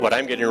What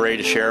I'm getting ready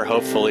to share,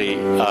 hopefully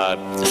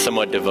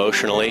somewhat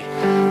devotionally,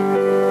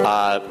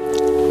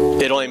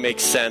 it only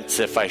makes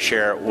sense if I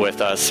share it with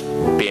us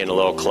being a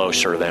little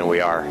closer than we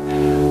are.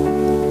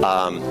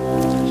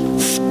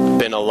 It's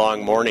been a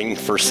long morning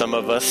for some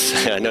of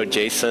us. I know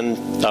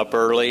Jason up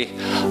early.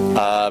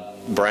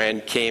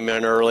 Brian came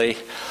in early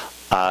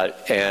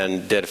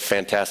and did a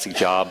fantastic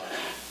job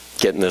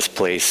getting this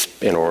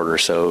place in order.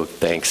 So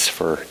thanks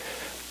for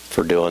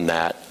doing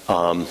that.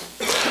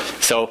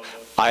 So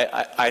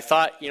I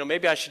thought,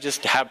 maybe I should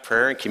just have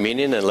prayer and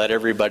communion and let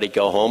everybody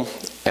go home.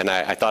 And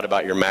I thought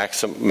about your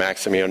maxim,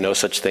 no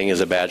such thing as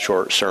a bad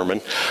short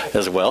sermon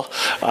as well.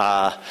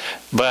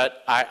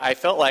 But I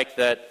felt like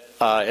that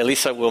at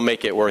least I will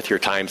make it worth your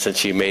time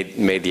since you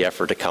made the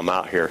effort to come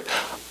out here.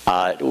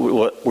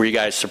 Were you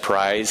guys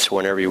surprised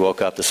whenever you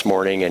woke up this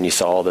morning and you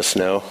saw all the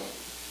snow?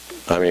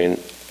 I mean,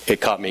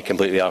 it caught me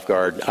completely off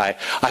guard. I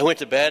went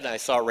to bed and I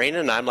saw it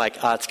raining and I'm like,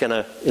 it's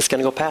gonna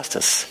go past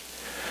us.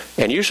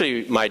 And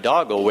usually my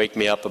dog will wake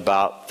me up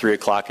about 3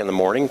 o'clock in the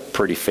morning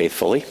pretty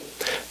faithfully.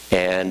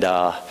 And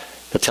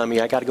he'll tell me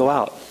I got to go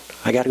out.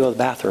 I got to go to the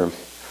bathroom.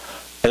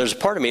 And there's a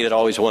part of me that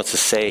always wants to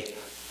say,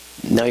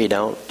 no, you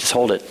don't. Just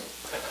hold it.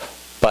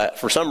 But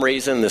for some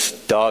reason, this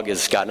dog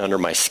has gotten under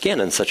my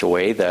skin in such a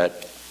way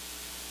that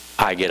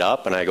I get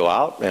up and I go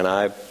out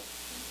and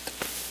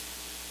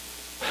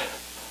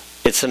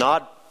it's an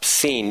odd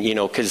scene,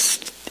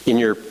 because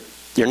you're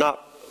not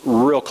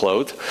real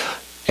clothed.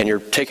 And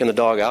you're taking the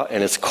dog out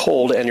and it's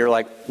cold and you're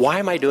like, why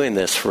am I doing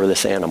this for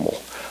this animal?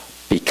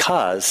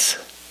 Because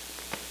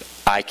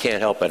I can't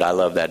help it. I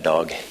love that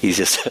dog.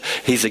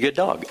 He's a good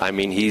dog. I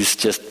mean, he's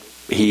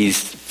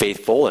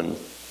faithful and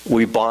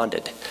we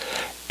bonded.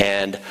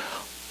 And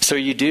so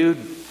you do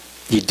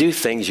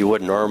things you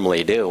wouldn't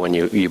normally do when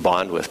you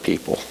bond with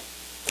people.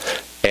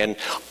 And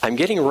I'm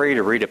getting ready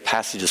to read a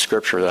passage of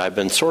scripture that I've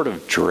been sort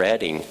of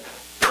dreading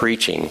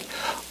preaching.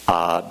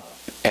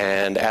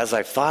 And as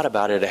I've thought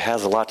about it, it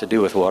has a lot to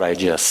do with what I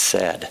just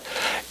said.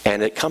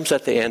 And it comes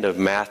at the end of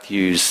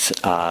Matthew's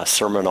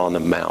Sermon on the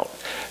Mount.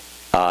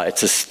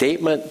 It's a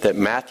statement that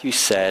Matthew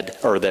said,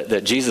 or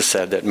that Jesus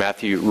said, that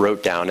Matthew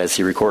wrote down as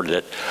he recorded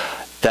it,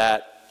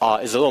 that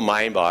is a little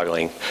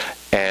mind-boggling.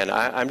 And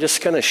I'm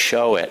just going to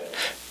show it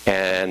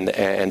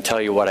and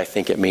tell you what I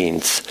think it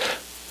means.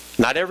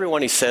 Not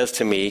everyone, he says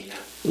to me,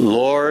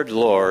 Lord,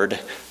 Lord,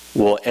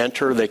 will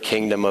enter the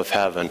kingdom of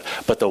heaven,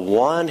 but the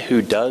one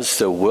who does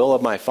the will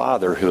of my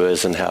Father who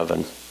is in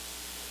heaven.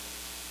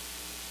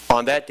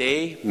 On that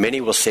day,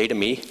 many will say to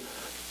me,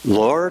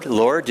 Lord,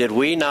 Lord, did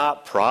we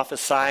not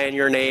prophesy in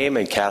your name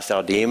and cast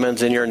out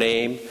demons in your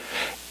name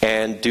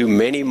and do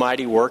many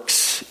mighty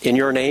works in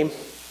your name?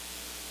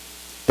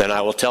 Then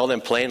I will tell them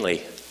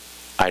plainly,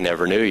 I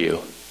never knew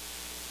you.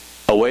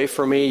 Away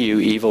from me, you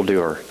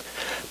evildoer.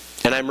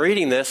 And I'm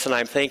reading this and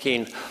I'm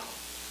thinking,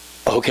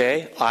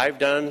 okay, I've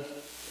done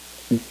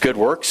good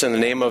works in the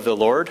name of the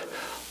Lord.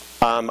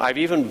 I've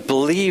even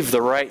believed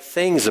the right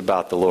things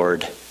about the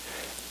Lord.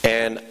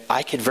 And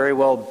I could very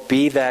well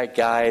be that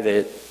guy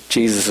that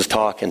Jesus is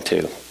talking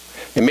to.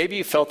 And maybe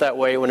you felt that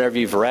way whenever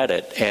you've read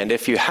it. And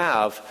if you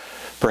have,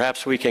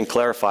 perhaps we can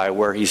clarify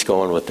where he's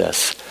going with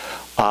this.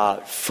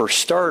 For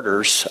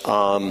starters,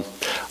 I'm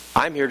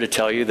here to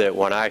tell you that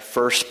when I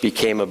first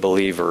became a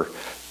believer,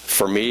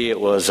 for me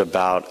it was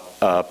about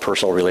a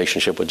personal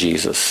relationship with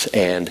Jesus.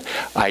 And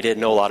I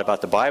didn't know a lot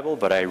about the Bible,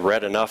 but I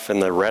read enough in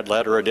the red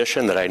letter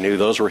edition that I knew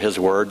those were his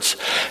words,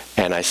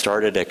 and I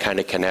started to kind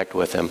of connect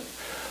with him.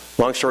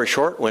 Long story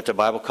short, went to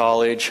Bible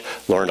college,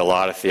 learned a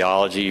lot of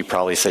theology. You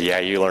probably said, yeah,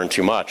 you learned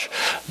too much.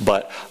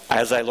 But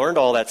as I learned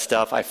all that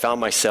stuff, I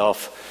found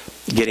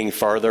myself getting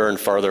farther and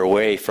farther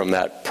away from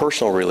that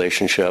personal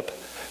relationship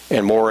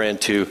and more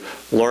into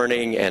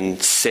learning and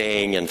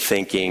saying and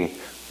thinking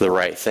the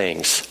right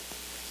things.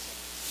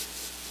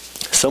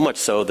 So much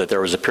so that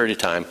there was a period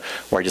of time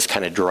where I just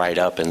kind of dried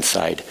up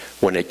inside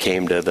when it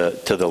came to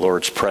the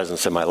Lord's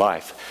presence in my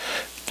life.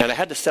 And I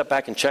had to step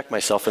back and check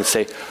myself and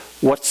say,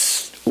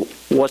 what's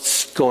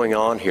going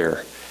on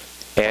here?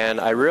 And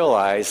I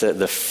realized that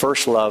the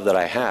first love that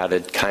I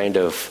had kind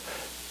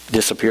of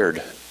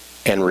disappeared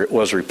and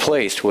was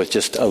replaced with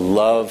just a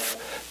love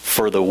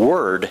for the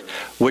Word,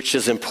 which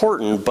is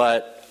important,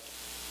 but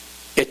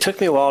it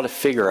took me a while to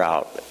figure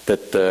out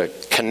that the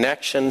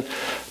connection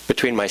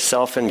between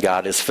myself and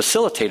God is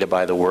facilitated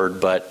by the Word,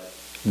 but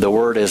the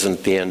Word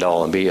isn't the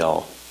end-all and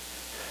be-all.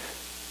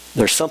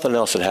 There's something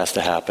else that has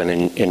to happen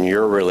in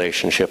your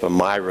relationship and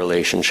my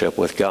relationship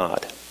with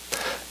God.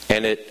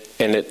 And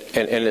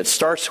it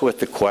starts with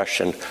the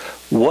question,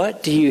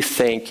 what do you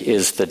think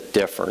is the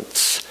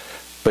difference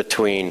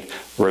between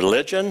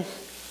religion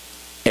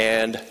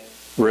and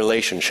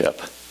relationship?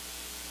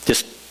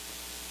 Just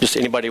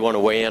anybody want to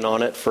weigh in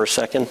on it for a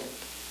second?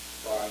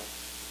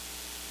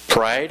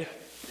 Pride?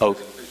 Oh.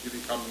 As you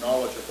become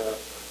knowledgeable,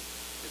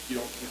 if you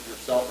don't keep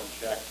yourself in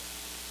check,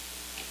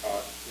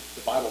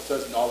 the Bible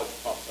says knowledge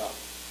puffs up.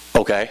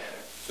 Okay.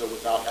 So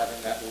without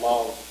having that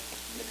love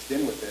mixed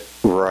in with it,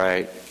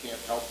 right, you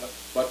can't help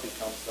but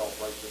become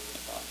self-righteous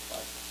and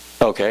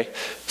Okay,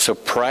 so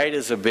pride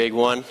is a big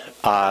one.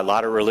 A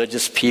lot of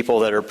religious people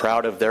that are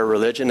proud of their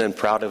religion and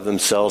proud of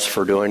themselves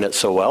for doing it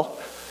so well.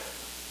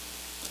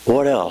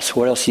 What else?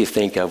 What else do you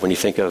think of when you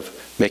think of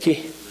Mickey?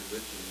 Religion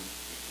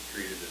is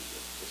treated as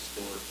a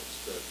historical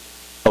study.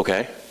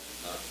 Okay.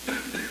 Not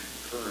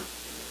current.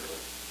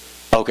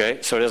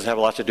 Okay, so it doesn't have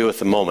a lot to do with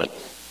the moment.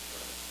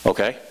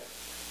 Okay.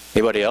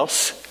 Anybody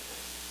else?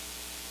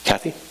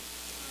 Kathy?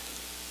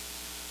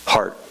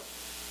 Heart.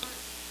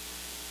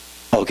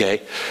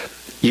 Okay.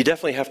 You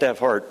definitely have to have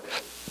heart.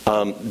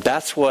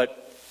 That's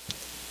what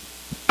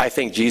I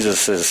think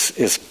Jesus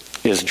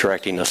is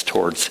directing us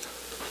towards.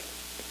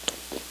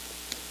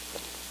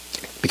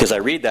 Because I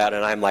read that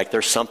and I'm like,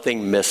 there's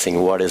something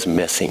missing. What is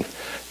missing?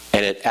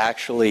 And it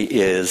actually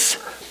is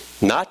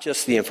not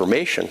just the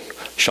information.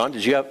 Sean,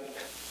 did you have...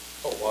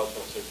 Oh, well, I was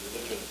going to say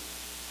religion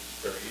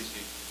is very easy.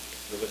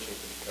 Religion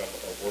can become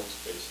a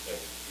works-based thing.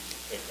 You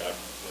think God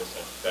can do this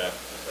and that,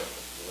 and that's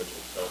what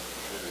religion tells you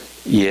to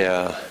do.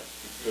 Yeah.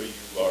 You feel you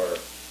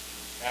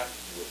have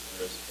to do it,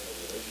 whereas in a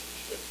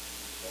relationship,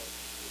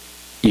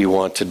 You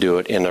want to do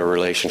it in a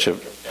relationship.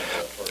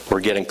 We're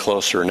getting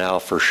closer now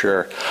for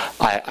sure.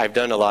 I've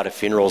done a lot of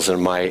funerals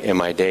in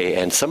my day,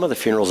 and some of the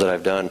funerals that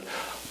I've done,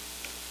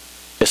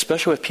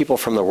 especially with people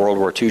from the World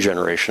War II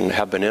generation,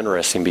 have been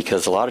interesting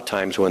because a lot of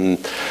times when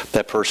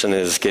that person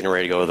is getting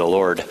ready to go to the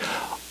Lord,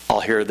 I'll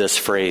hear this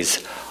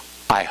phrase,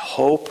 I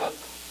hope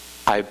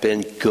I've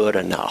been good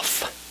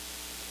enough.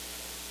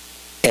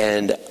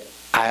 And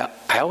I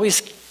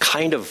always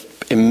kind of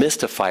am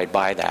mystified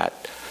by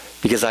that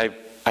because I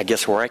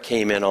guess where I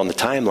came in on the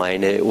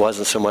timeline, it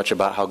wasn't so much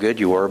about how good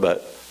you were,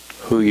 but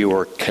who you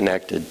were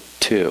connected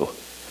to.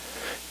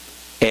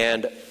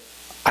 And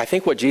I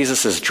think what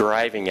Jesus is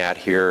driving at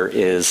here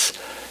is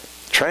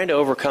trying to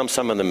overcome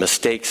some of the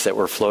mistakes that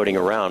were floating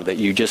around, that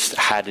you just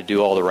had to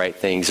do all the right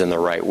things in the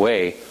right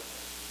way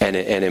and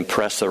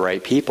impress the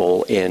right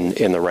people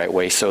in the right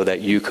way so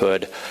that you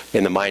could,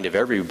 in the mind of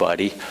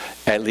everybody,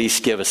 at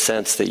least give a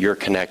sense that you're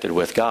connected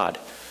with God.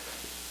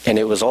 And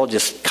it was all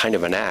just kind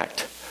of an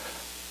act.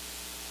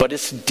 But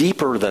it's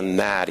deeper than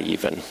that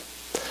even.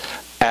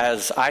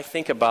 As I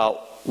think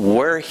about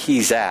where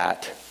he's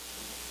at,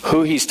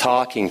 who he's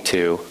talking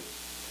to,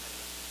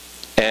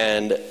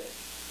 and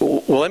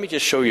well, let me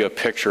just show you a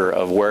picture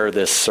of where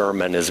this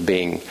sermon is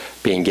being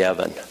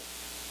given.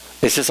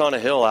 It's just on a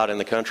hill out in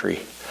the country.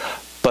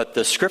 But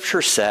the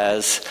scripture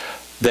says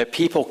that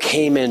people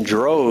came in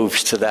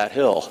droves to that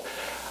hill.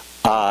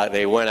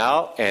 They went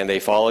out and they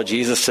followed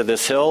Jesus to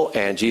this hill,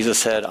 and Jesus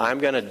said, I'm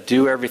going to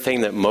do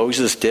everything that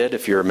Moses did,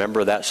 if you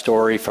remember that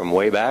story from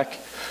way back.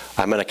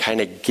 I'm going to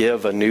kind of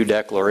give a new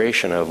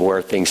declaration of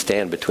where things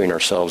stand between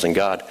ourselves and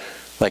God,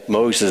 like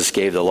Moses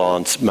gave the law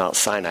on Mount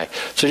Sinai.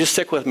 So just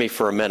stick with me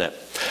for a minute.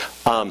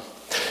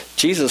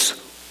 Jesus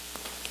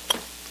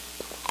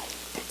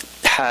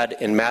had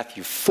in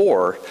Matthew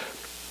 4,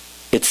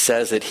 it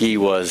says that he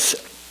was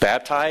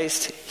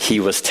baptized, he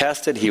was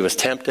tested, he was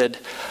tempted,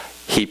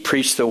 he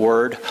preached the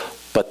word,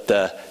 but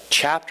the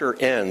chapter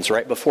ends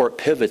right before it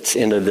pivots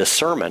into this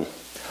sermon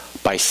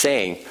by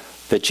saying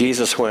that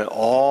Jesus went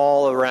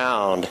all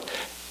around,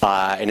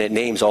 and it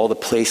names all the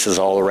places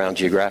all around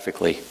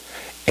geographically.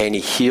 And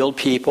he healed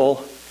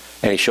people,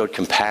 and he showed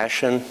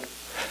compassion,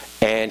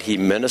 and he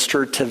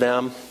ministered to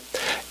them.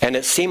 And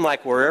it seemed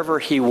like wherever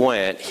he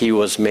went, he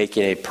was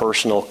making a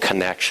personal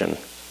connection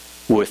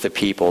with the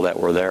people that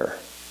were there.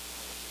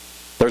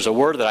 There's a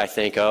word that I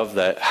think of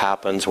that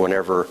happens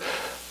whenever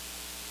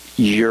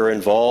you're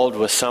involved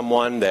with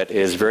someone that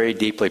is very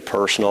deeply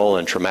personal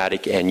and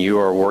traumatic and you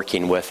are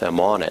working with them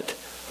on it.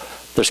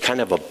 There's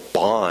kind of a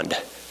bond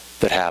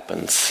that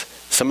happens.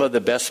 Some of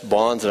the best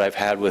bonds that I've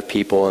had with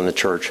people in the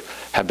church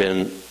have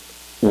been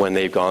when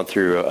they've gone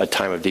through a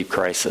time of deep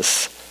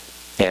crisis,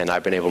 and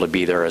I've been able to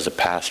be there as a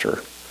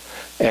pastor.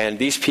 And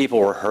these people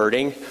were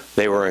hurting,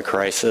 they were in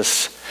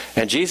crisis,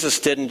 and Jesus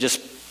didn't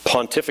just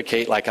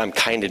pontificate like I'm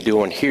kind of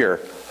doing here,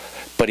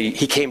 but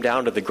he came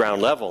down to the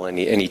ground level and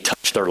he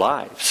touched their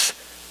lives.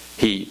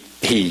 He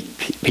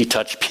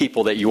touched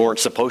people that you weren't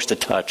supposed to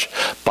touch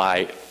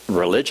by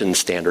religion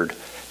standard.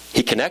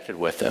 He connected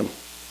with them.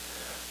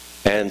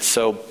 And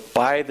so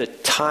by the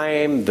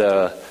time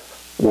the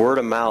word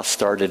of mouth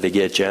started to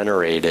get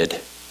generated,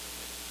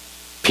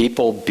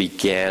 people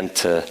began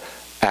to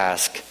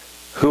ask,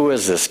 who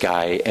is this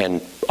guy?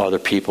 And other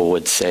people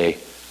would say,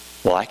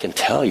 well, I can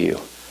tell you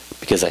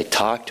because I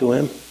talked to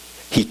him.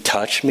 He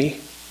touched me.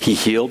 He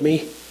healed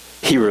me.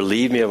 He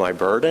relieved me of my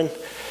burden.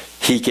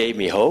 He gave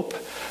me hope.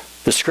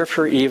 The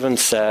scripture even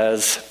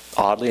says,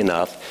 oddly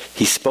enough,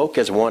 he spoke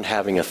as one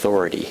having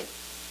authority.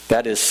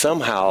 That is,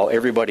 somehow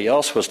everybody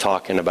else was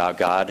talking about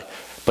God,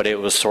 but it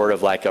was sort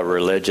of like a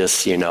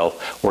religious,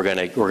 we're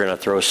gonna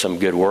throw some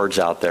good words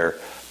out there.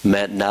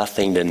 Meant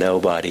nothing to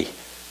nobody.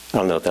 I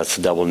don't know if that's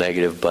a double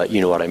negative, but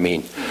you know what I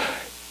mean.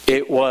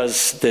 It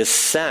was this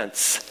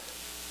sense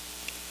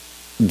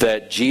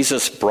that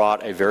Jesus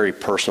brought a very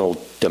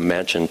personal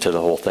dimension to the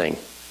whole thing.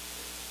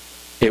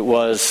 It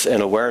was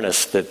an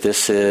awareness that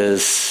this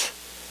is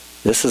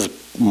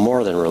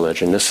more than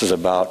religion. This is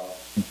about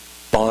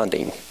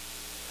bonding.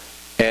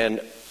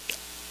 And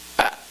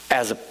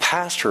as a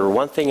pastor,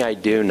 one thing I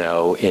do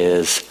know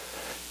is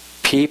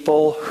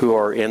people who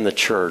are in the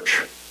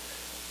church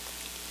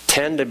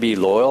tend to be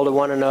loyal to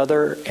one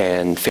another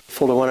and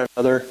faithful to one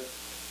another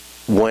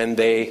when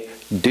they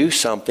do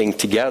something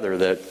together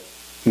that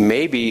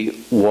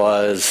maybe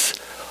was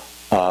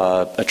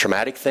a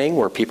traumatic thing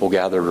where people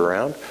gathered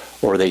around,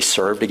 or they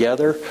served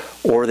together,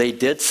 or they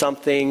did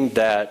something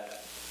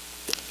that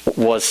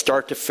was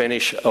start to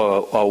finish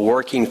a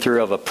working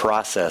through of a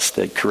process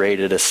that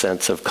created a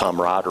sense of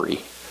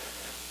camaraderie.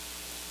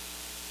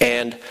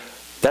 And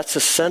that's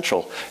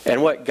essential.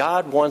 And what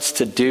God wants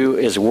to do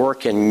is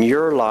work in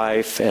your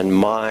life and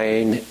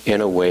mine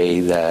in a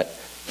way that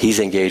He's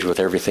engaged with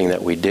everything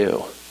that we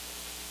do.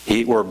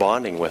 We're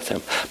bonding with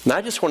Him. And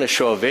I just want to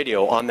show a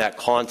video on that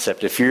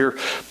concept. If you're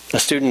a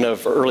student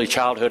of early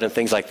childhood and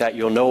things like that,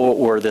 you'll know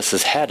where this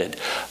is headed.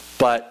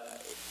 But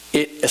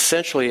it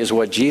essentially is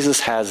what Jesus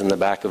has in the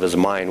back of His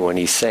mind when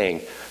He's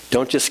saying,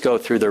 don't just go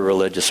through the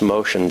religious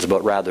motions,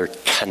 but rather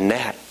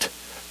connect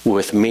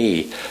with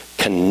me,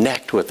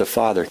 connect with the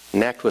Father,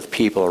 connect with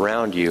people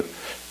around you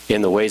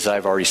in the ways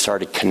I've already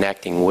started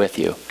connecting with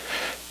you.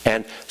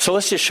 And so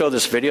let's just show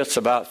this video. It's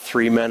about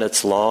 3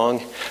 minutes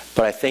long,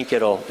 but I think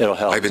it'll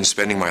help. I've been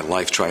spending my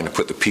life trying to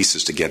put the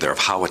pieces together of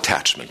how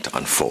attachment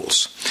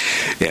unfolds.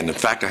 And in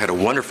fact, I had a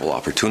wonderful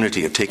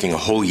opportunity of taking a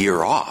whole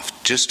year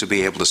off just to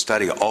be able to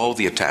study all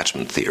the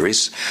attachment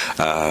theories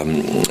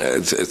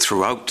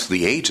throughout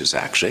the ages,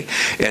 actually,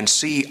 and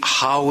see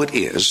how it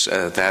is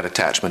that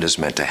attachment is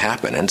meant to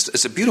happen. And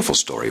it's a beautiful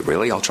story,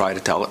 really. I'll try to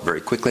tell it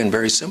very quickly and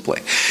very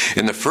simply.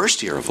 In the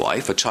first year of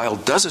life, a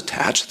child does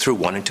attach through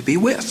wanting to be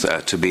with,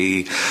 to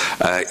be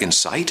in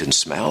sight and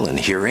smell and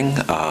hearing,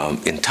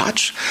 in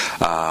touch.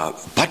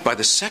 But by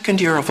the second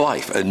year of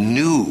life, a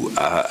new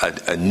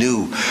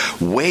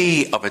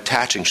way of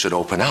attaching should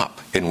open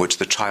up, in which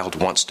the child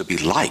wants to be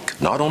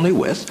like, not only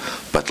with,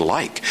 but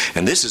like.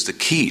 And this is the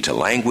key to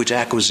language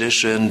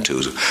acquisition,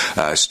 to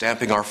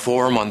stamping our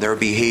form on their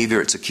behavior.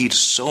 It's a key to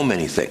so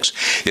many things.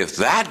 If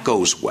that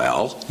goes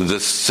well, the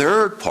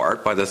third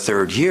part, by the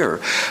third year,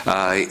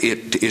 a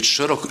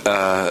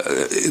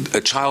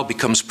child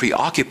becomes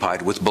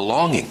preoccupied with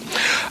belonging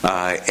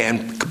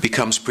and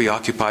becomes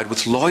preoccupied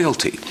with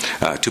loyalty,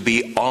 to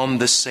be on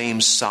the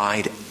same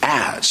side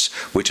as,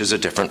 which is a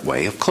different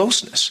way of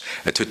closeness,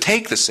 to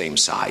take the same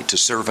side, to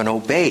serve and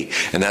obey.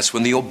 And that's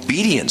when the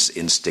obedience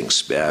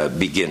instincts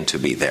begin to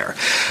be there.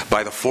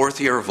 By the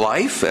fourth year of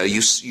life,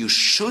 you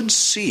should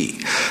see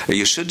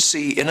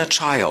in a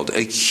child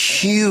a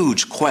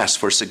huge quest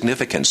for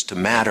significance, to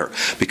matter,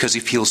 because he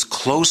feels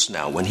close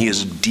now when he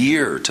is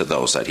dear to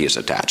those that he is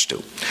attached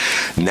to.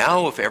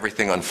 Now, if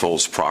everything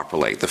unfolds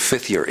properly, the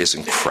fifth year is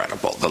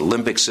incredible. The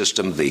limbic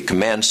system, the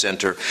command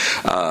center,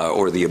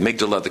 or the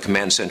amygdala, the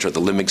command center of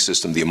the limbic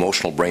system, the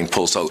emotional brain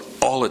pulls out,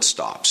 all it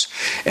stops.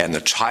 And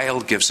the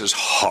child gives his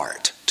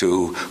heart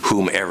to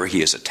whomever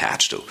he is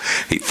attached to.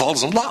 He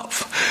falls in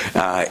love.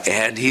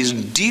 And he's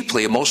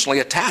deeply emotionally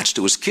attached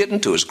to his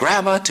kitten, to his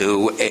grandma,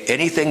 to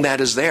anything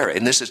that is there.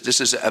 And this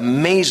is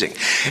amazing.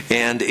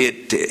 And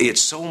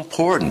it's so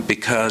important,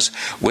 because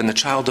when the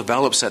child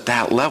develops at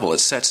that level, it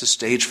sets the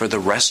stage for the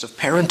rest of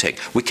parenting.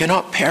 We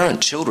cannot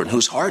parent children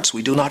whose hearts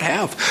we do not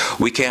have.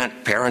 We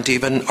can't parent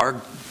even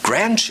our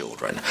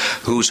grandchildren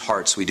whose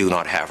hearts we do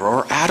not have, or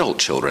our adult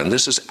children.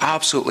 This is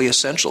absolutely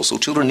essential. So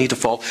children need to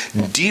fall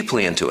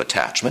deeply into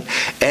attachment,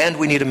 and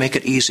we need to make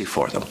it easy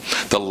for them.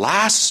 The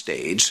last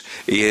stage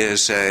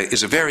is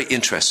a very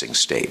interesting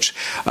stage.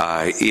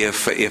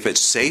 If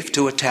it's safe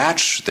to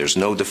attach, there's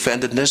no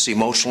defendedness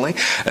emotionally,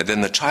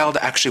 then the child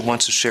actually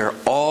wants to share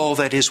all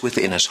that is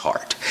within his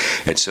heart.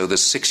 And so the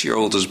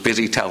 6-year-old is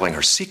busy telling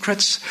her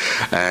secrets,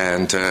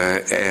 and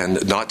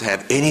not to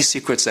have any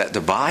secrets that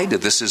divide.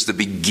 This is the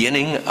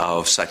beginning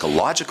of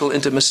psychological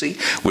intimacy,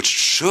 which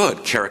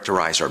should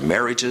characterize our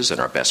marriages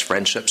and our best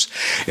friendships.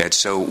 And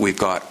so we've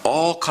got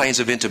all kinds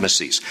of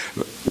intimacies: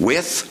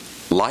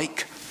 with,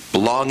 like,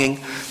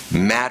 belonging,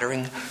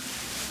 mattering,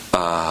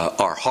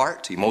 our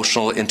heart,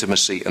 emotional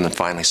intimacy, and then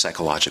finally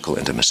psychological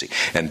intimacy.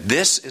 And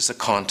this is the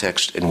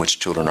context in which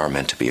children are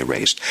meant to be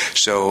raised.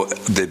 So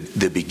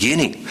the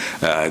beginning,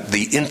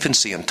 the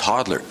infancy and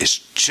toddler, is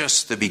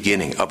just the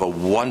beginning of a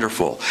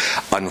wonderful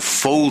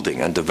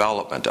unfolding and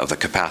development of the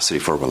capacity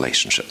for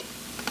relationship.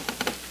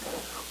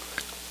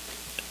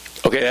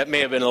 Okay, that may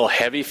have been a little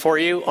heavy for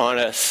you on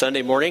a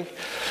Sunday morning,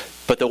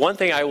 but the one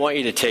thing I want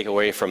you to take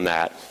away from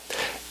that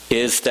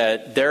is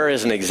that there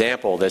is an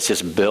example that's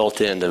just built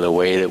into the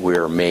way that we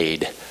are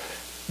made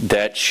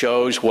that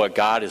shows what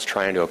God is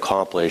trying to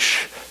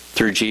accomplish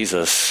through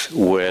Jesus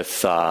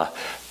with the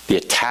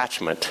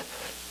attachment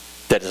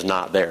that is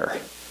not there.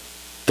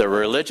 The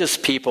religious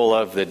people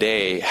of the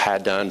day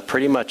had done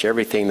pretty much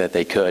everything that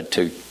they could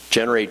to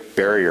generate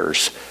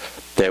barriers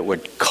that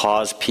would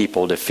cause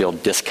people to feel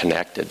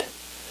disconnected.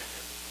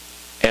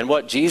 And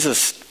what Jesus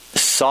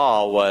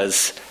saw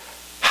was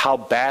how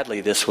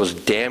badly this was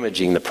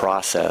damaging the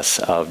process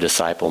of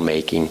disciple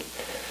making.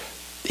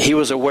 He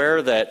was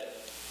aware that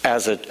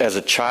as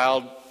a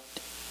child,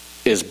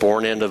 is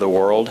born into the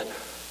world,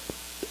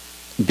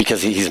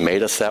 because he's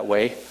made us that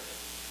way,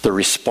 the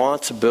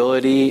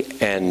responsibility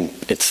and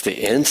it's the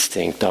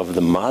instinct of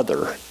the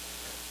mother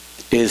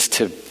is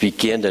to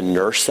begin to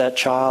nurse that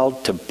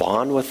child, to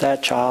bond with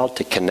that child,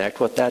 to connect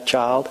with that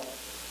child,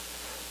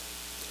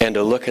 and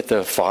to look at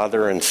the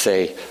father and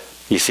say,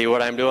 you see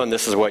what I'm doing?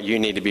 This is what you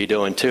need to be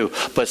doing too.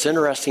 But it's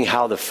interesting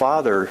how the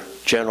father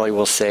generally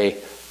will say,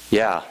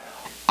 yeah,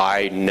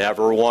 I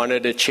never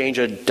wanted to change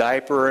a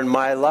diaper in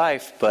my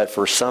life, but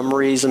for some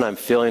reason I'm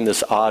feeling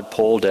this odd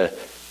pull to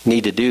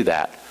need to do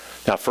that.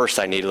 Now, first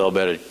I need a little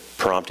bit of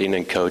prompting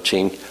and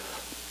coaching.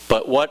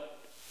 But what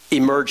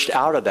emerged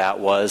out of that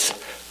was,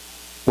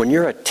 when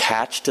you're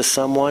attached to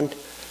someone,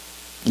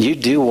 you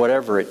do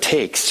whatever it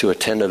takes to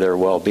attend to their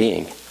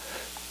well-being.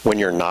 When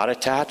you're not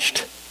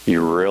attached,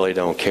 you really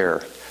don't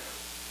care,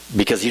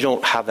 because you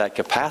don't have that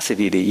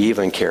capacity to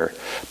even care.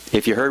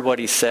 If you heard what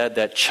he said,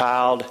 that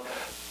child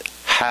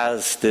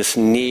has this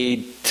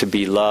need to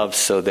be loved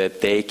so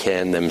that they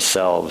can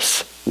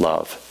themselves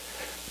love.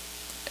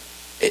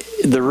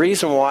 The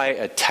reason why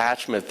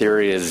attachment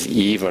theory is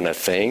even a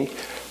thing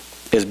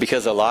is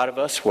because a lot of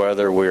us,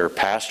 whether we're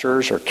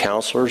pastors or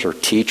counselors or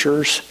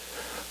teachers,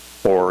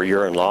 or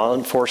you're in law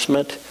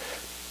enforcement,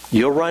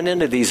 you'll run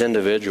into these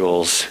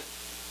individuals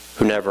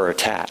who never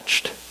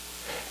attached.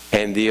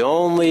 And the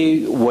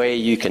only way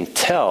you can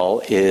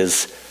tell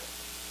is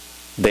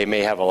they may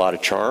have a lot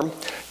of charm.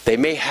 They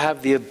may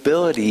have the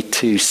ability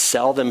to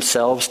sell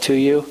themselves to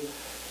you.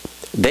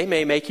 They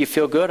may make you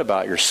feel good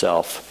about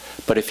yourself.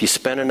 But if you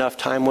spend enough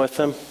time with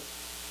them,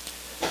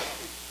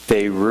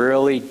 they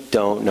really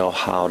don't know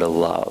how to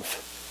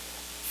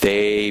love.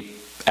 They,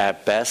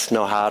 at best,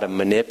 know how to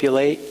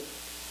manipulate,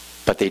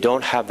 but they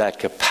don't have that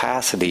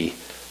capacity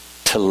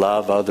to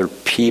love other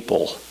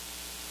people.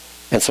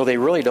 And so they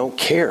really don't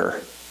care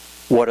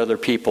what other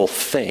people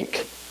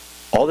think.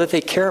 All that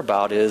they care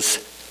about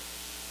is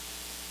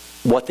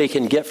what they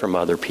can get from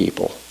other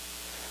people.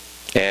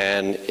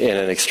 And in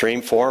an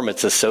extreme form,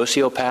 it's a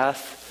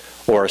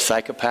sociopath or a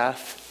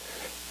psychopath.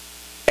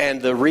 And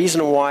the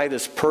reason why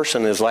this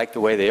person is like the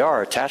way they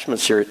are,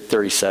 attachment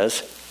theory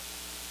says,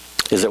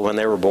 is that when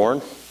they were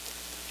born,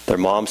 their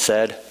mom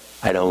said,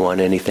 I don't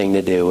want anything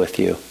to do with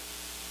you.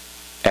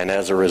 And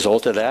as a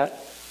result of that,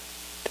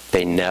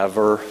 they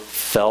never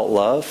felt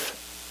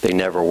love, they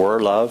never were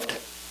loved,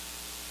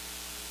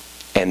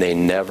 and they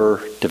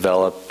never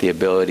developed the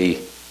ability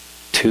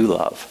to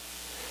love.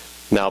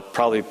 Now,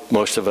 probably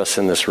most of us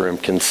in this room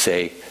can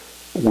say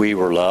we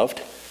were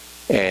loved,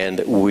 and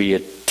we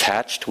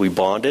attached, we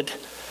bonded,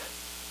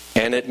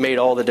 and it made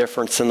all the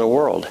difference in the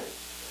world.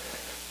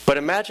 But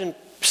imagine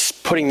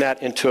putting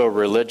that into a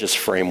religious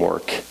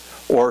framework,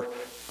 or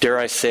dare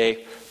I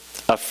say,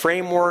 a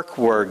framework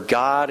where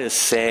God is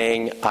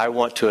saying, I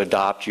want to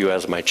adopt you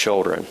as my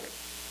children.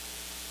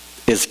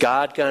 Is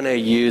God going to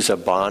use a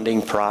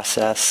bonding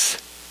process?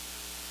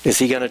 Is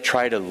he going to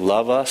try to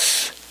love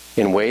us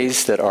in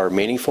ways that are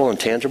meaningful and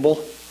tangible?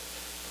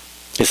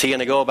 Is he going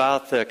to go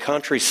about the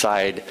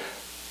countryside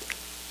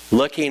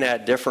looking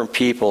at different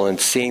people and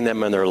seeing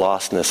them in their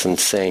lostness and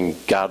saying,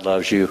 God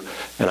loves you,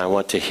 and I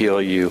want to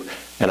heal you,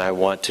 and I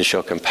want to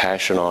show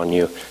compassion on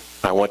you.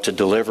 I want to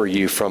deliver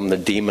you from the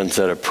demons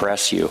that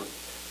oppress you.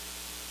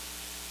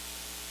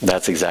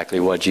 That's exactly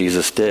what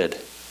Jesus did,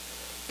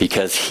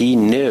 because he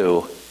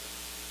knew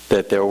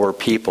that there were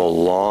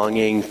people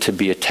longing to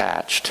be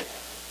attached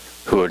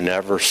who had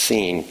never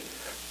seen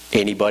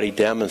anybody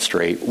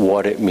demonstrate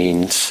what it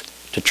means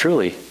to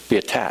truly be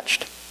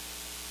attached.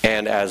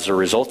 And as a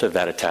result of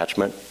that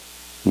attachment,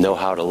 know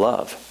how to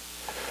love.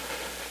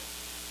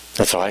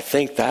 And so I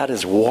think that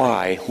is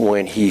why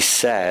when he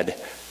said,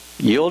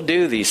 you'll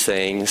do these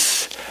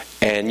things,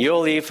 and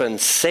you'll even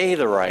say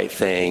the right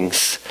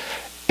things,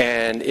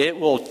 and it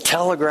will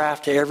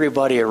telegraph to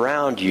everybody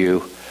around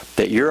you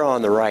that you're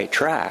on the right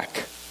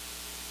track.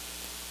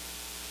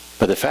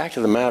 But the fact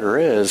of the matter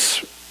is,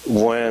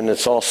 when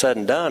it's all said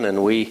and done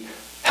and we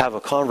have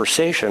a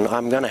conversation,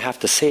 I'm going to have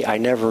to say, I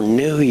never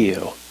knew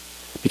you,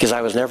 because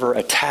I was never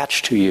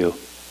attached to you.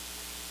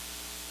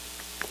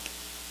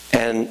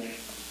 And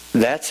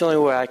that's the only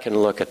way I can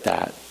look at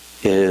that,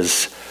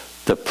 is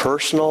the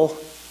personal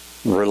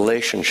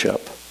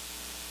relationship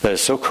that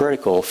is so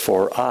critical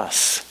for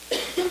us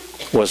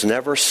was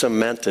never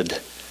cemented.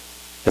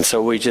 And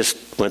so we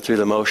just went through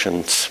the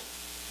motions.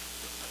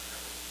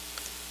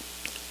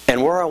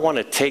 And where I want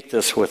to take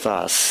this with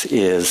us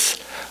is,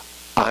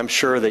 I'm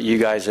sure that you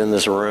guys in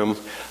this room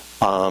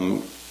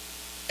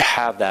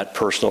have that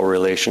personal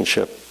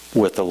relationship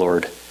with the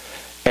Lord.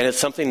 And it's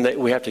something that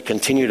we have to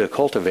continue to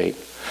cultivate.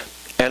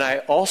 And I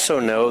also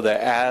know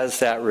that as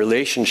that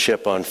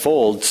relationship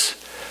unfolds,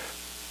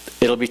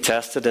 it'll be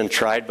tested and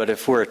tried, but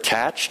if we're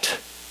attached,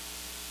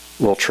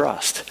 we'll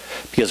trust.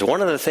 Because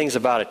one of the things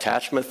about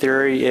attachment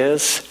theory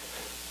is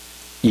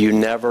you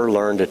never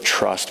learn to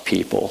trust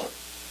people,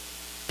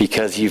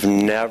 because you've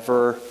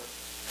never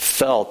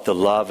felt the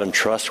love and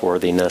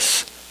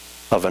trustworthiness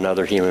of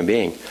another human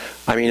being.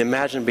 I mean,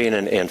 imagine being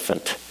an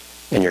infant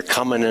and you're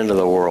coming into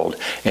the world,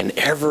 and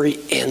every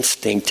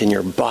instinct in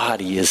your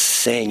body is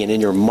saying, and in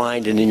your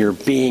mind and in your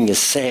being is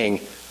saying,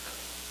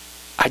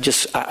 I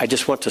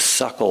just want to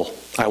suckle.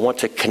 I want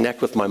to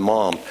connect with my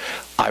mom.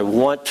 I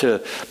want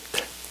to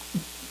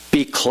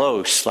be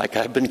close, like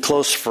I've been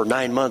close for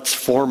 9 months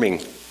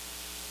forming.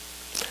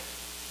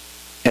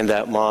 And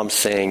that mom's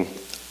saying,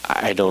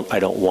 I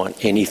don't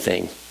want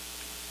anything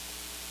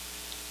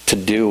to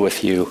do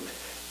with you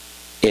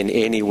in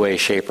any way,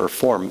 shape, or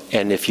form.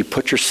 And if you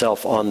put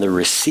yourself on the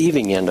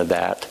receiving end of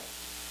that,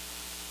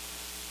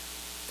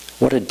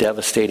 what a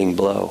devastating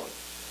blow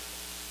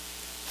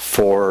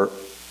for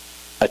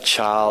a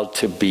child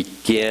to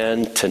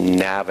begin to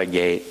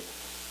navigate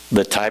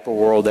the type of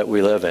world that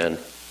we live in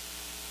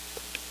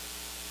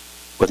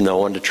with no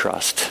one to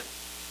trust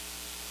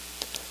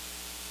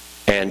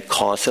and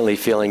constantly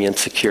feeling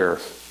insecure.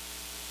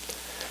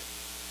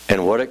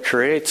 And what it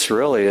creates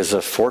really is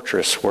a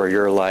fortress where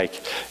you're like,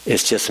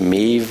 it's just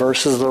me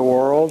versus the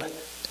world,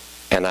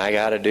 and I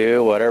got to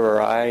do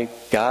whatever I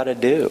got to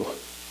do.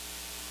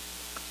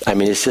 I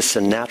mean, it's just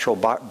a natural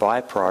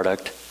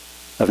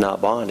byproduct of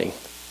not bonding.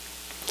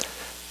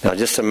 Now,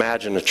 just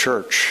imagine a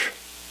church,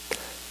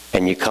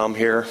 and you come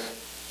here,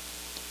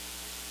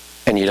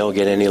 and you don't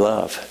get any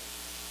love.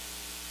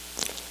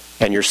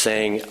 And you're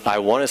saying, I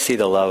want to see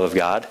the love of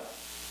God.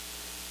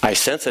 I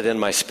sense it in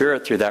my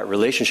spirit through that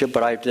relationship,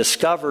 but I've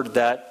discovered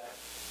that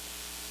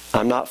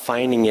I'm not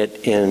finding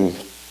it in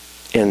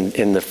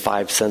the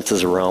five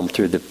senses realm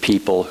through the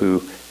people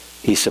who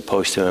he's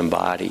supposed to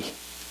embody.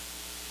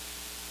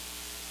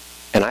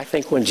 And I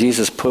think when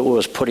Jesus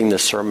was putting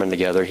this sermon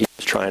together, he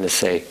was trying to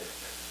say,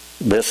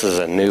 this is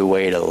a new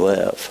way to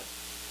live.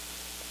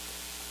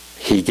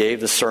 He gave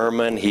the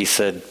sermon. He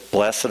said,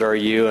 blessed are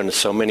you in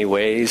so many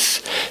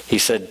ways. He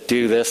said,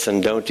 do this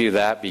and don't do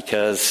that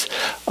because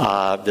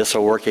this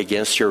will work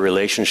against your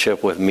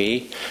relationship with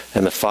me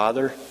and the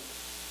Father.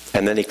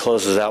 And then he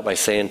closes out by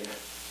saying,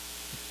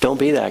 don't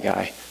be that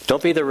guy.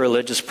 Don't be the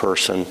religious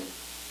person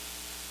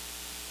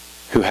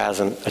who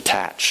hasn't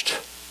attached,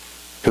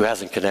 who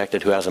hasn't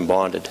connected, who hasn't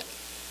bonded.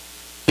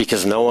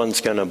 Because no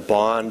one's going to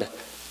bond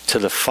to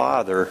the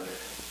Father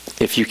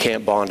if you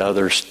can't bond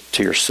others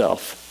to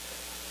yourself.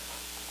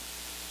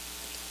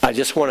 I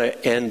just want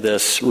to end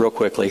this real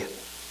quickly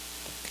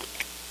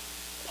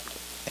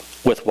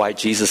with why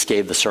Jesus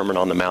gave the Sermon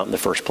on the Mount in the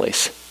first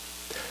place.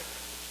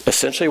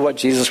 Essentially what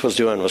Jesus was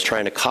doing was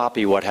trying to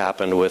copy what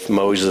happened with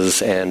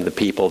Moses and the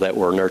people that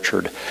were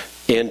nurtured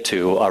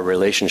into a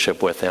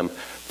relationship with him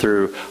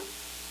through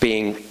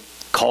being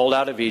called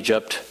out of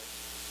Egypt,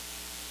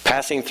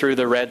 passing through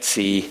the Red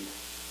Sea,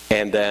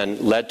 and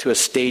then led to a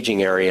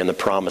staging area in the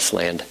Promised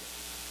Land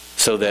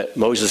so that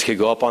Moses could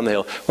go up on the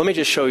hill. Let me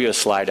just show you a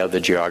slide of the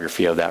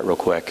geography of that real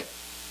quick.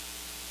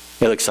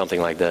 It looks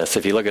something like this.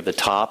 If you look at the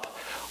top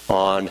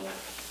on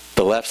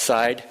the left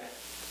side,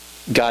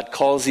 God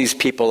calls these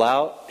people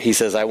out. He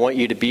says, I want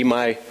you to be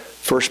my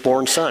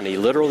firstborn son. He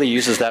literally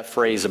uses that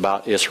phrase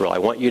about Israel. I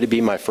want you to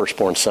be my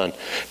firstborn son.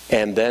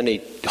 And then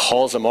he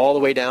hauls them all the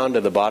way down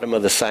to the bottom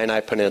of the Sinai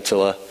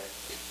Peninsula,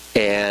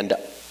 and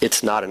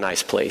it's not a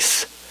nice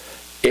place.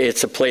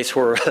 It's a place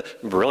where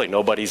really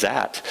nobody's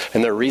at.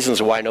 And there are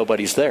reasons why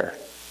nobody's there.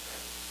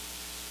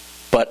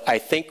 But I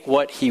think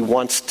what he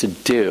wants to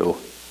do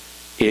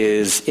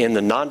is, in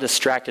the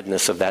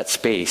non-distractedness of that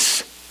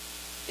space,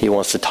 he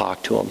wants to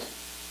talk to them.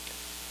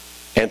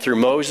 And through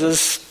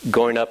Moses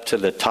going up to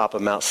the top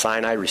of Mount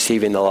Sinai,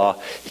 receiving the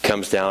law, he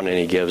comes down and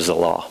he gives the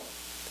law.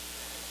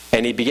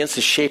 And he begins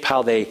to shape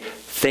how they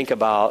think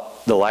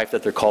about the life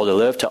that they're called to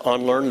live, to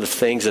unlearn the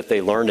things that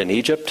they learned in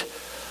Egypt.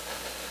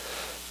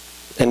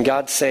 And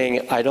God's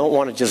saying, I don't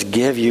want to just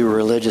give you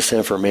religious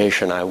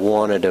information. I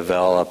want to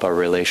develop a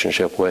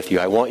relationship with you.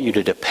 I want you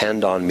to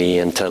depend on me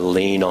and to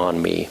lean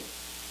on me.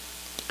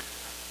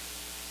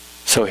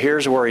 So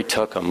here's where he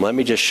took them. Let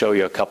me just show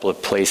you a couple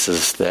of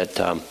places that,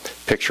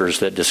 pictures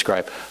that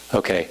describe,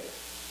 okay,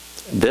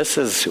 this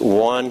is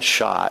one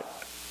shot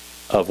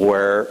of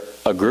where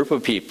a group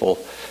of people,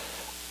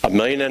 1.5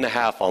 million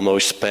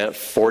almost, spent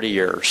 40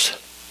 years.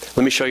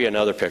 Let me show you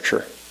another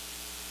picture.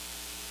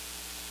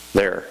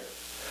 There.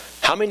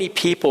 How many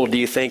people do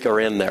you think are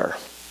in there?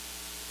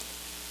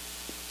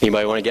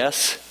 Anybody want to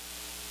guess?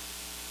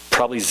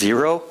 Probably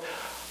 0.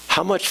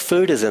 How much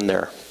food is in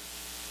there?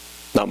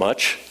 Not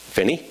much, if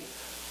any.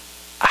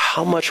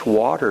 How much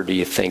water do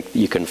you think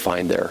you can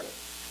find there?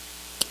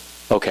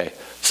 Okay,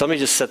 so let me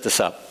just set this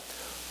up.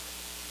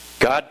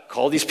 God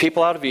called these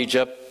people out of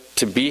Egypt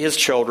to be his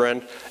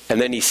children,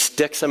 and then he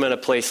sticks them in a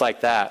place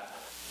like that.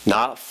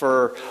 Not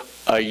for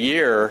a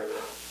year,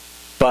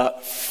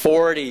 but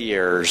 40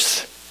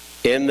 years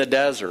in the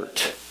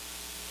desert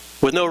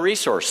with no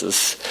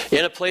resources,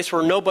 in a place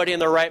where nobody in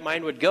their right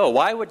mind would go.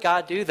 Why would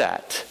God do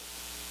that?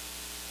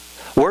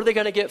 Where are they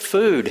going to get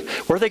food?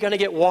 Where are they going to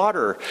get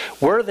water?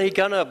 Where are they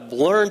going to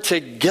learn to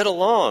get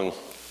along?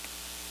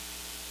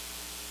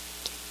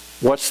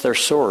 What's their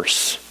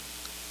source?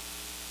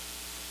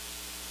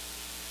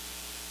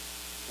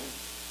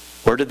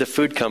 Where did the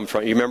food come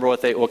from? You remember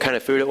what kind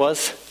of food it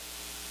was?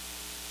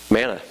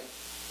 Manna.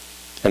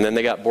 And then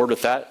they got bored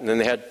with that, and then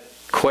they had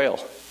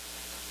quail.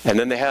 And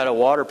then they had a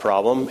water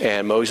problem,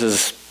 and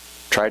Moses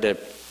tried to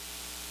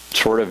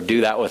sort of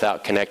do that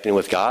without connecting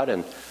with God.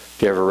 And if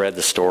you ever read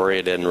the story,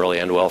 it didn't really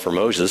end well for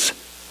Moses.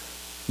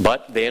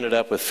 But they ended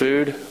up with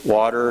food,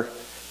 water,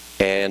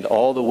 and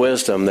all the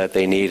wisdom that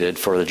they needed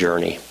for the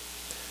journey.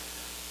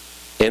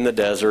 In the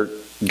desert,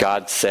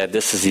 God said,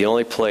 this is the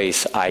only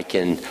place I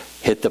can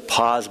hit the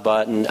pause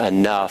button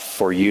enough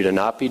for you to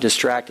not be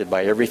distracted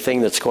by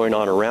everything that's going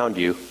on around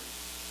you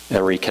and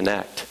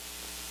reconnect.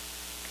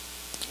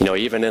 You know,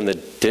 even in the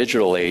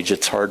digital age,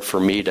 it's hard for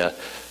me to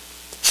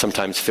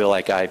sometimes feel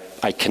like I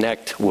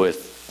connect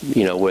with,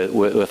 you know,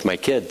 with my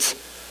kids.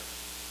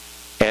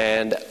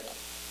 And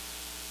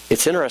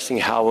it's interesting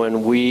how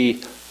when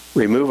we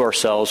remove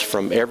ourselves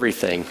from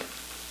everything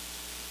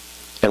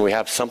and we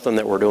have something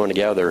that we're doing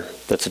together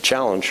that's a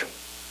challenge,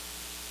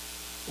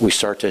 we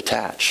start to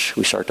attach,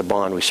 we start to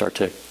bond, we start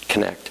to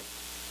connect.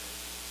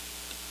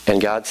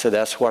 And God said,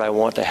 that's what I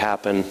want to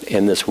happen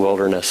in this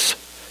wilderness.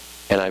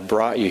 And I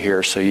brought you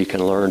here so you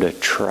can learn to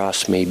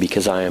trust me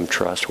because I am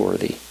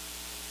trustworthy.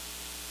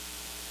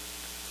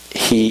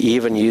 He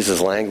even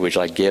uses language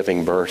like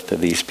giving birth to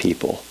these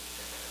people.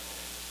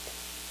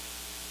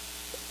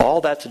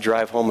 All that to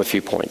drive home a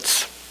few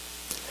points.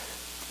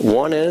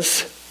 One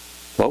is,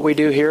 what we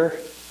do here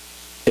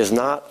is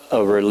not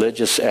a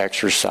religious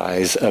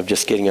exercise of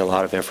just getting a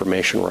lot of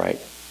information right.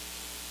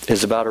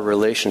 It's about a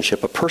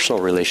relationship, a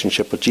personal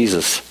relationship with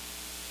Jesus.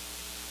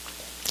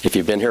 If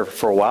you've been here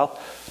for a while,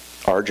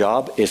 our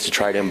job is to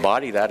try to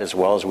embody that as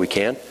well as we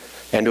can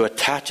and to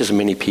attach as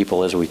many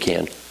people as we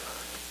can.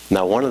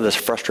 Now, one of the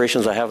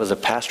frustrations I have as a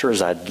pastor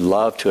is I'd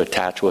love to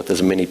attach with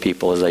as many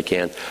people as I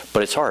can,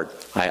 but it's hard.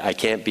 I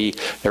can't be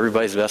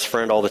everybody's best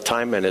friend all the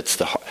time, and it's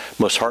the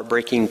most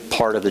heartbreaking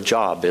part of the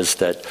job is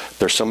that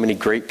there's so many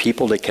great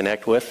people to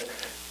connect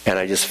with, and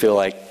I just feel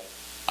like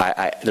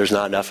there's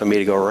not enough of me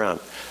to go around.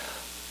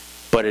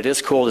 But it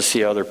is cool to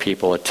see other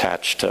people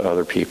attached to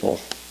other people.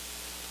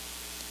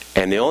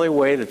 And the only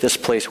way that this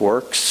place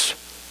works,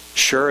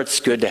 sure, it's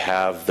good to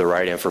have the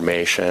right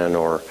information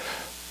or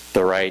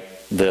the right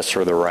this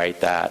or the right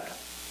that.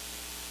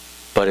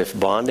 But if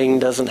bonding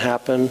doesn't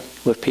happen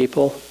with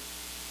people,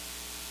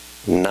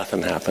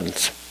 nothing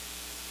happens.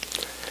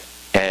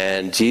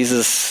 And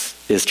Jesus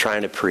is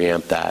trying to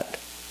preempt that.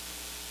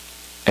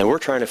 And we're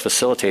trying to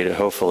facilitate it,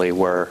 hopefully,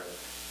 where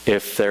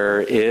if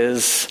there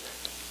is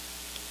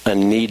a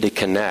need to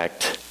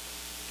connect,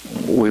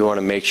 we want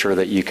to make sure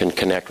that you can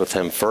connect with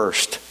him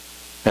first.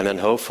 And then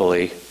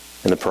hopefully,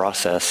 in the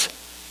process,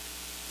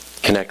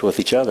 connect with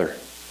each other.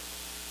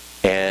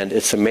 And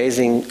it's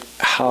amazing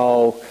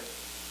how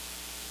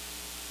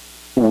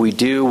we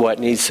do what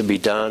needs to be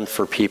done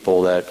for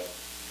people that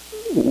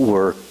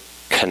we're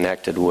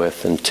connected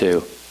with and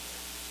to.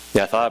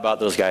 Yeah, I thought about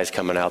those guys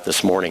coming out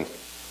this morning,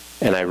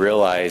 and I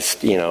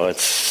realized, you know,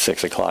 it's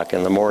 6 o'clock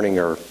in the morning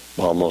or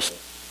almost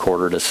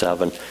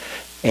 6:45,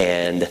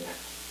 and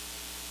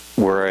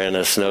we're in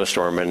a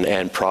snowstorm,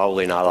 and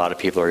probably not a lot of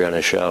people are going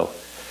to show.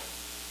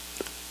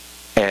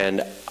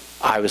 And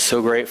I was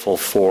so grateful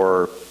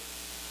for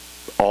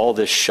all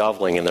this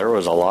shoveling, and there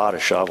was a lot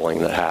of shoveling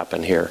that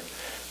happened here,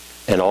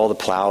 and all the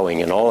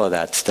plowing and all of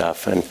that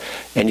stuff. And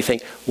you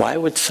think, why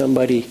would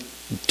somebody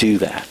do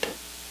that?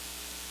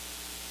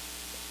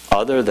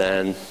 Other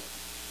than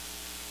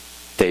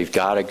they've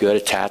got a good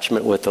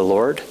attachment with the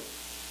Lord,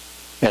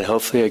 and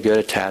hopefully a good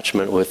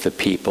attachment with the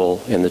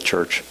people in the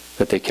church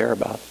that they care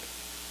about.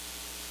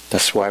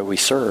 That's why we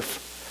serve.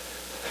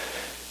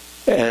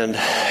 And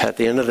at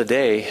the end of the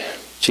day,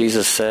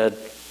 Jesus said,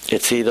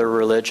 it's either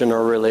religion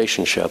or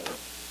relationship.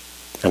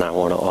 And I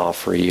want to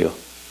offer you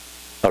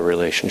a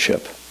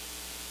relationship.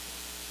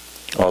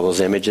 All those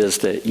images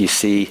that you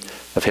see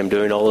of him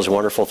doing all those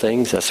wonderful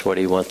things, that's what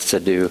he wants to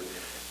do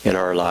in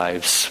our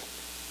lives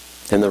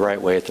in the right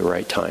way at the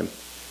right time.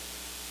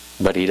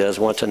 But he does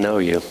want to know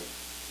you.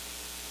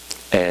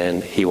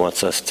 And he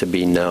wants us to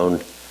be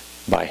known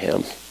by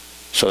him.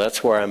 So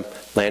that's where I'm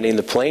landing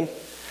the plane.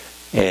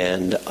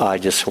 And I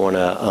just want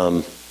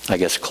to,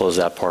 close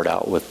that part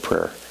out with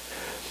prayer.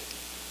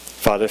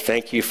 Father,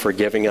 thank you for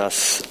giving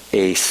us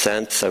a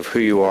sense of who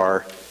you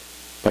are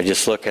by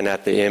just looking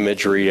at the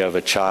imagery of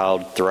a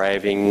child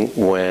thriving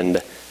when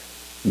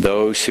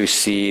those who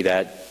see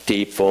that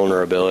deep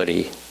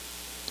vulnerability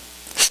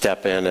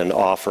step in and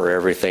offer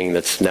everything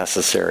that's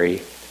necessary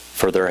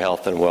for their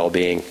health and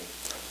well-being.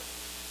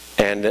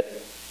 And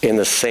in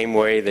the same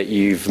way that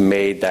you've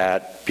made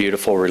that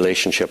beautiful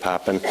relationship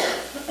happen,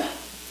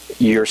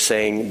 you're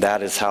saying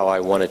that is how I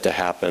want it to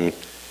happen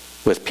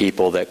with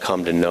people that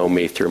come to know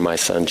me through my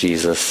son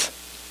Jesus.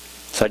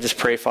 So I just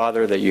pray,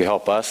 Father, that you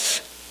help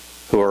us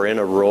who are in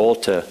a role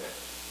to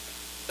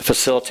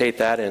facilitate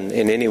that in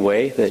any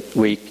way, that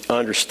we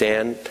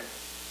understand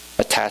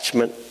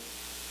attachment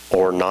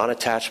or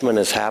non-attachment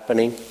is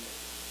happening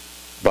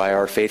by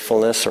our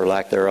faithfulness or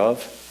lack thereof.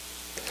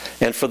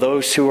 And for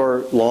those who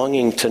are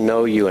longing to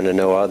know you and to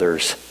know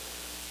others,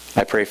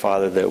 I pray,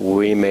 Father, that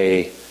we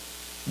may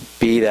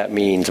be that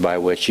means by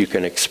which you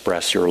can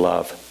express your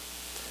love.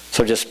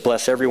 So just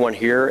bless everyone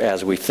here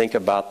as we think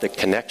about the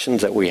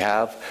connections that we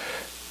have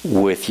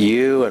with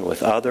you and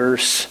with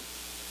others.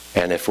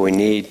 And if we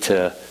need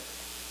to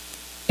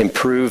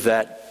improve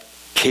that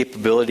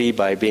capability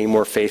by being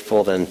more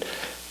faithful, then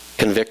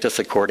convict us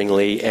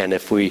accordingly. And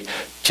if we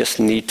just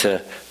need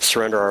to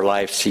surrender our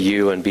lives to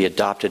you and be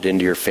adopted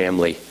into your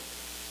family,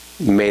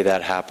 may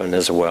that happen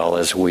as well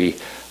as we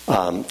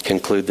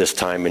conclude this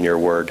time in your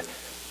word.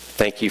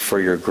 Thank you for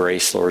your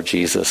grace, Lord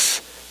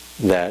Jesus,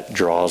 that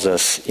draws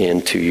us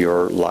into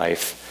your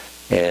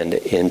life and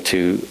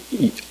into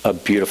a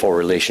beautiful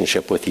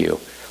relationship with you.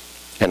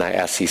 And I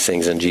ask these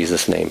things in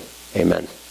Jesus' name. Amen.